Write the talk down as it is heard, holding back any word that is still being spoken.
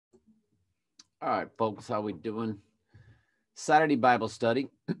All right, folks, how we doing? Saturday Bible study.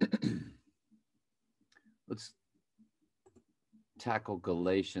 Let's tackle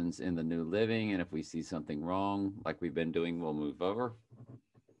Galatians in the New Living, and if we see something wrong, like we've been doing, we'll move over.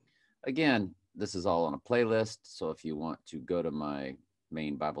 Again, this is all on a playlist, so if you want to go to my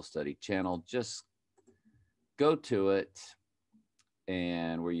main Bible study channel, just go to it,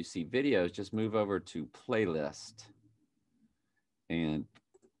 and where you see videos, just move over to playlist and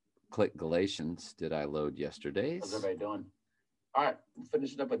click Galatians. Did I load yesterday's? How's everybody doing? All right, we're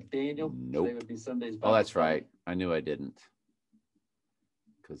finishing up with Daniel. Nope. Today would be Sunday's Oh, Bible that's study. right. I knew I didn't.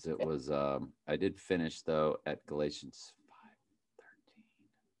 Because it was, I did finish, though, at Galatians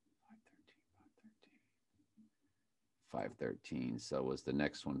 5:13. So was the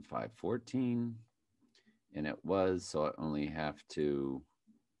next one 5:14? And it was, so I only have to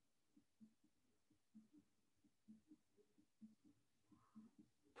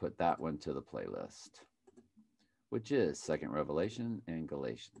put that one to the playlist, which is Second Revelation and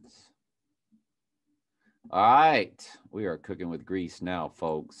Galatians. All right, we are cooking with grease now,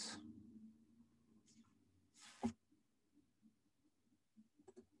 folks.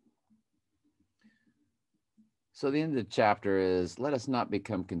 So the end of the chapter is, let us not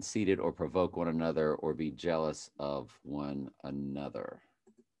become conceited or provoke one another or be jealous of one another.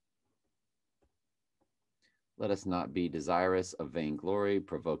 Let us not be desirous of vainglory,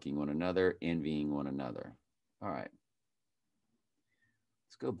 provoking one another, envying one another. All right.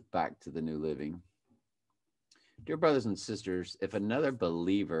 Let's go back to the New Living. Dear brothers and sisters, if another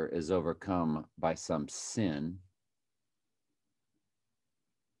believer is overcome by some sin,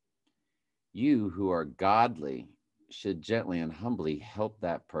 you who are godly should gently and humbly help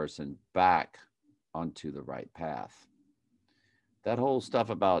that person back onto the right path. That whole stuff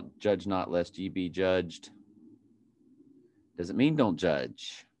about judge not lest ye be judged doesn't mean don't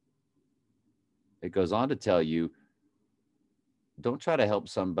judge. It goes on to tell you, don't try to help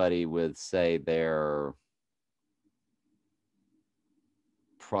somebody with, say, their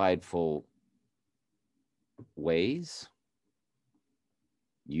prideful ways,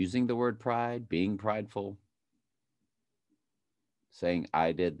 using the word pride, being prideful, saying,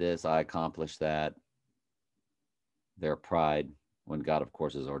 I did this, I accomplished that. Their pride, when God, of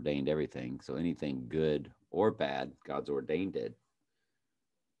course, has ordained everything. So anything good or bad, God's ordained it.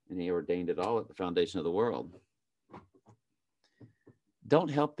 And he ordained it all at the foundation of the world.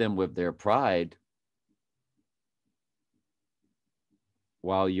 Don't help them with their pride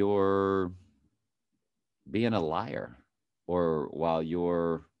while you're being a liar or while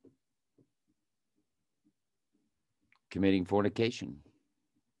you're committing fornication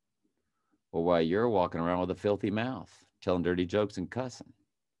or while you're walking around with a filthy mouth, telling dirty jokes and cussing.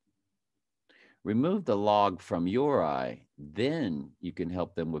 Remove the log from your eye, then you can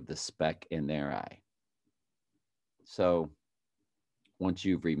help them with the speck in their eye. So once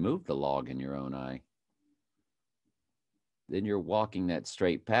you've removed the log in your own eye, then you're walking that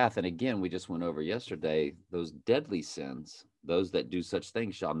straight path. And again, we just went over yesterday, those deadly sins, those that do such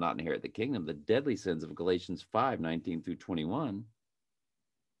things shall not inherit the kingdom, the deadly sins of Galatians 5:19 through 21.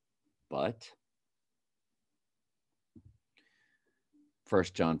 But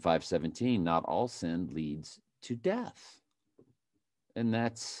 1 John 5:17, not all sin leads to death. And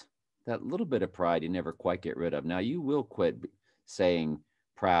that's that little bit of pride you never quite get rid of. Now, you will quit saying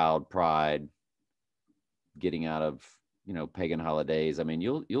proud, pride, getting out of, pagan holidays. I mean,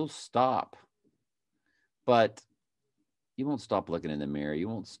 you'll stop, but you won't stop looking in the mirror. You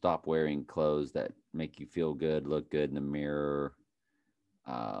won't stop wearing clothes that make you feel good, look good in the mirror.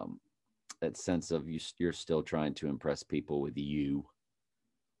 That sense of you're still trying to impress people with you.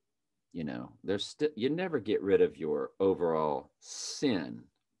 There's still, you never get rid of your overall sin,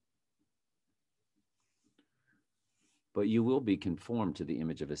 but you will be conformed to the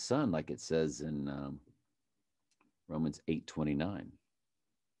image of his son, like it says in Romans 8:29.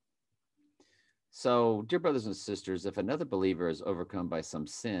 So, dear brothers and sisters, if another believer is overcome by some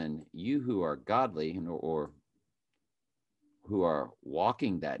sin, you who are godly or who are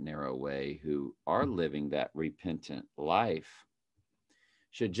walking that narrow way, who are living that repentant life,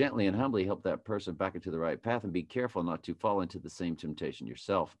 should gently and humbly help that person back into the right path and be careful not to fall into the same temptation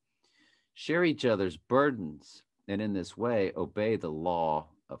yourself. Share each other's burdens, and in this way, obey the law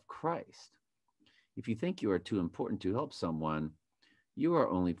of Christ. If you think you are too important to help someone, you are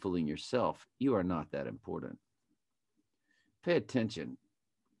only fooling yourself. You are not that important. Pay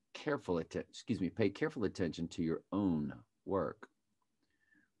careful attention to your own work.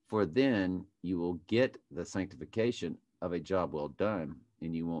 For then you will get the sanctification of a job well done,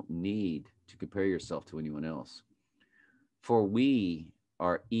 and you won't need to compare yourself to anyone else. For we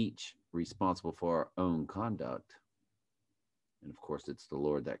are each responsible for our own conduct. And of course, it's the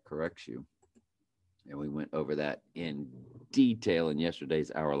Lord that corrects you. And we went over that in detail in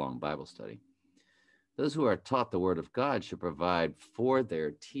yesterday's hour-long Bible study. Those who are taught the word of God should provide for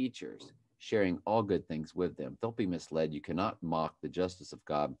their teachers, sharing all good things with them. Don't be misled. You cannot mock the justice of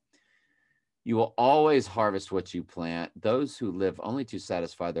God. You will always harvest what you plant. Those who live only to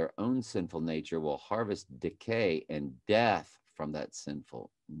satisfy their own sinful nature will harvest decay and death from that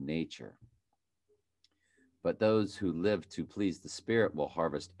sinful nature. But those who live to please the Spirit will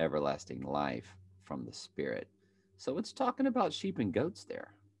harvest everlasting life from the Spirit. So it's talking about sheep and goats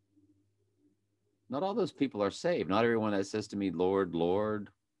there. Not all those people are saved. Not everyone that says to me, Lord, Lord,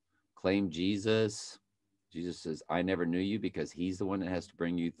 claim Jesus. Jesus says, I never knew you, because he's the one that has to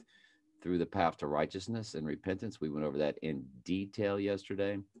bring you through the path to righteousness and repentance. We went over that in detail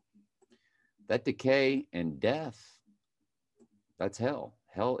yesterday. That decay and death, that's hell.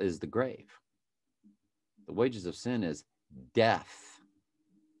 Hell is the grave. The wages of sin is death.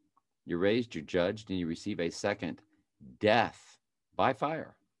 You're raised, you're judged, and you receive a second death by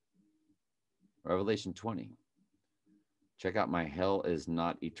fire. Revelation 20. Check out my Hell is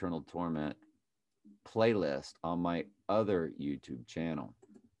Not Eternal Torment playlist on my other YouTube channel,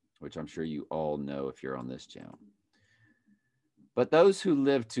 which I'm sure you all know if you're on this channel. But those who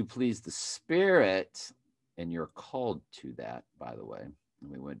live to please the Spirit, and you're called to that, by the way,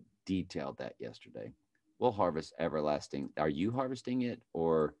 and we went detailed that yesterday, will harvest everlasting. Are you harvesting it,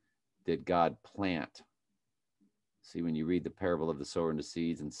 or did God plant? See, when you read the parable of the sower and the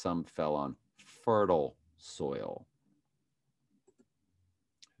seeds, and some fell on fertile soil.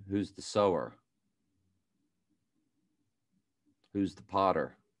 Who's the sower? Who's the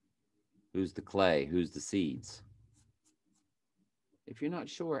potter? Who's the clay? Who's the seeds? If you're not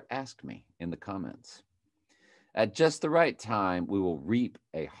sure, ask me in the comments. At just the right time, we will reap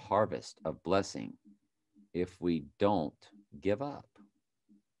a harvest of blessing if we don't give up.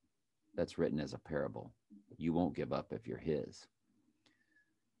 That's written as a parable. You won't give up if you're his.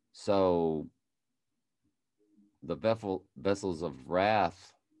 So the vessels of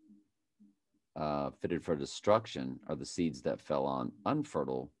wrath fitted for destruction are the seeds that fell on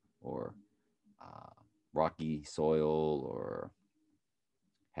unfertile or rocky soil, or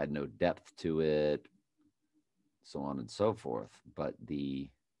had no depth to it, so on and so forth. But the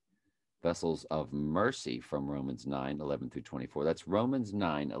vessels of mercy from Romans 9, 11 through 24. That's Romans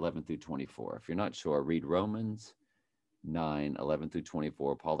 9, 11 through 24. If you're not sure, read Romans 9, 11 through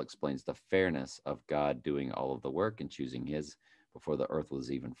 24. Paul explains the fairness of God doing all of the work and choosing his before the earth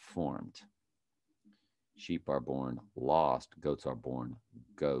was even formed. Sheep are born lost. Goats are born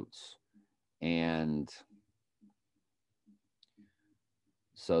goats. And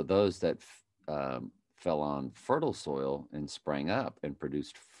so those that fell on fertile soil and sprang up and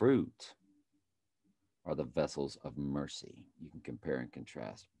produced fruit are the vessels of mercy. You can compare and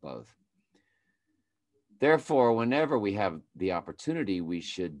contrast both. Therefore, whenever we have the opportunity, we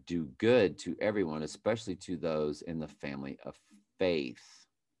should do good to everyone, especially to those in the family of faith.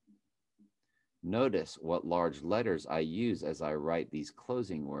 Notice what large letters I use as I write these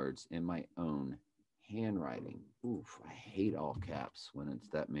closing words in my own handwriting. Oof, I hate all caps when it's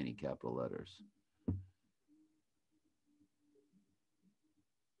that many capital letters.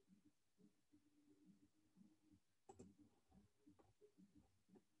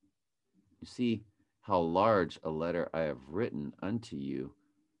 You see how large a letter I have written unto you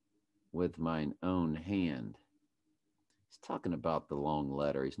with mine own hand. He's talking about the long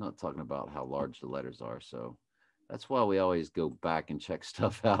letter. He's not talking about how large the letters are. So that's why we always go back and check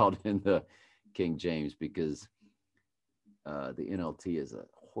stuff out in the King James, because the NLT is a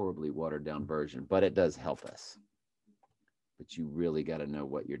horribly watered down version, but it does help us. But you really got to know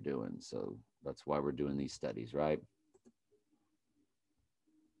what you're doing. So that's why we're doing these studies, right?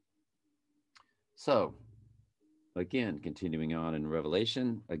 So again, continuing on in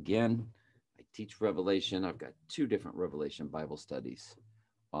Revelation, again, I teach Revelation. I've got 2 different Revelation Bible studies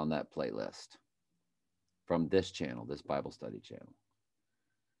on that playlist from this channel, this Bible study channel.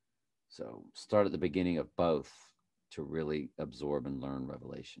 So start at the beginning of both to really absorb and learn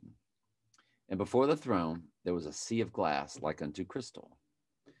Revelation. And before the throne, there was a sea of glass like unto crystal.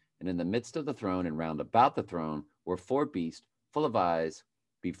 And in the midst of the throne and round about the throne were 4 beasts full of eyes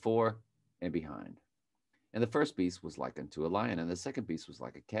before and behind. And the first beast was like unto a lion, and the second beast was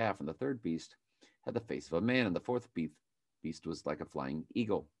like a calf, and the third beast had the face of a man, and the fourth beast was like a flying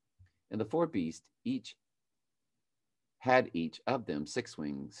eagle. And the 4 beasts each of them 6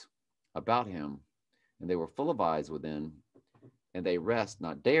 wings about him, and they were full of eyes within, and they rest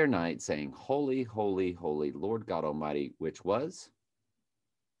not day or night, saying, Holy, holy, holy, Lord God Almighty, which was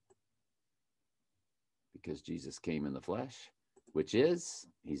because Jesus came in the flesh, which is,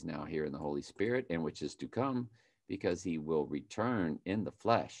 he's now here in the Holy Spirit, and which is to come because he will return in the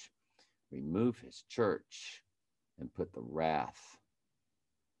flesh, remove his church, and put the wrath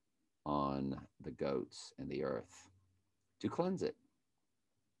on the goats and the earth to cleanse it.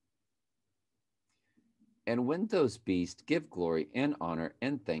 And when those beasts give glory and honor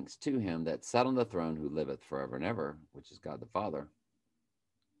and thanks to him that sat on the throne, who liveth forever and ever, which is God the Father,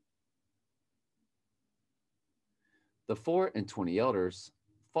 the 24 elders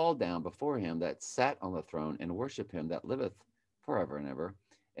fall down before him that sat on the throne and worship him that liveth forever and ever,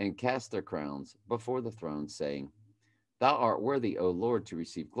 and cast their crowns before the throne, saying, Thou art worthy, O Lord, to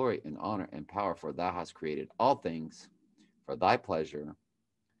receive glory and honor and power, for thou hast created all things for thy pleasure.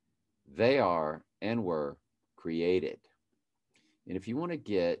 They are and were created. And if you want to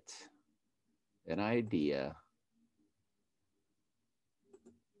get an idea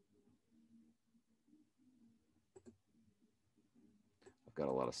I've got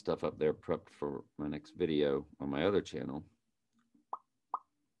a lot of stuff up there prepped for my next video on my other channel.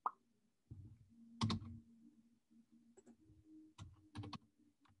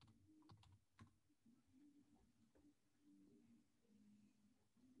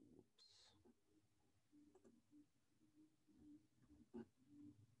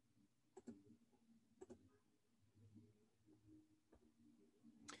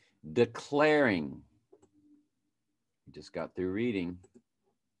 Declaring. We just got through reading.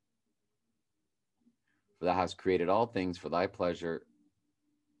 For thou hast created all things for thy pleasure,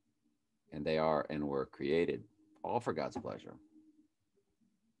 and they are and were created, all for God's pleasure.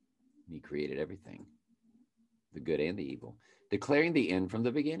 He created everything, the good and the evil, declaring the end from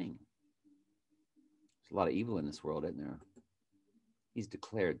the beginning. There's a lot of evil in this world, isn't there? He's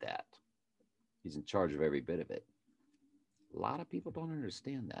declared that. He's in charge of every bit of it. A lot of people don't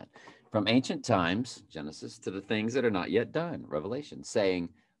understand that. From ancient times, Genesis, to the things that are not yet done, Revelation, saying,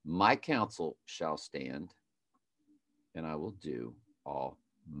 my counsel shall stand, and I will do all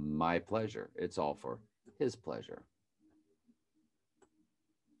my pleasure. It's all for his pleasure.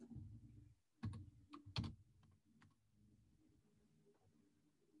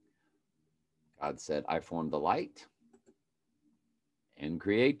 God said, I form the light and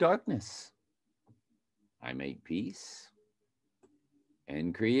create darkness. I make peace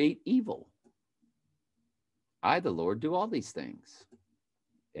and create evil. I, the Lord, do all these things.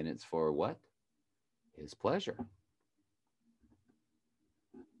 And it's for what? His pleasure.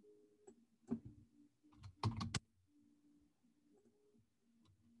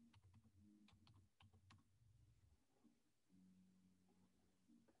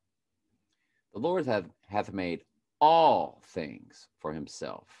 The Lord hath made all things for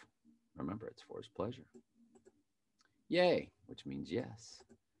himself. Remember, it's for his pleasure. Yea, which means yes.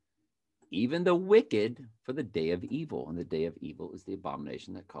 Even the wicked for the day of evil. And the day of evil is the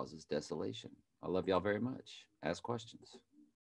abomination that causes desolation. I love y'all very much. Ask questions.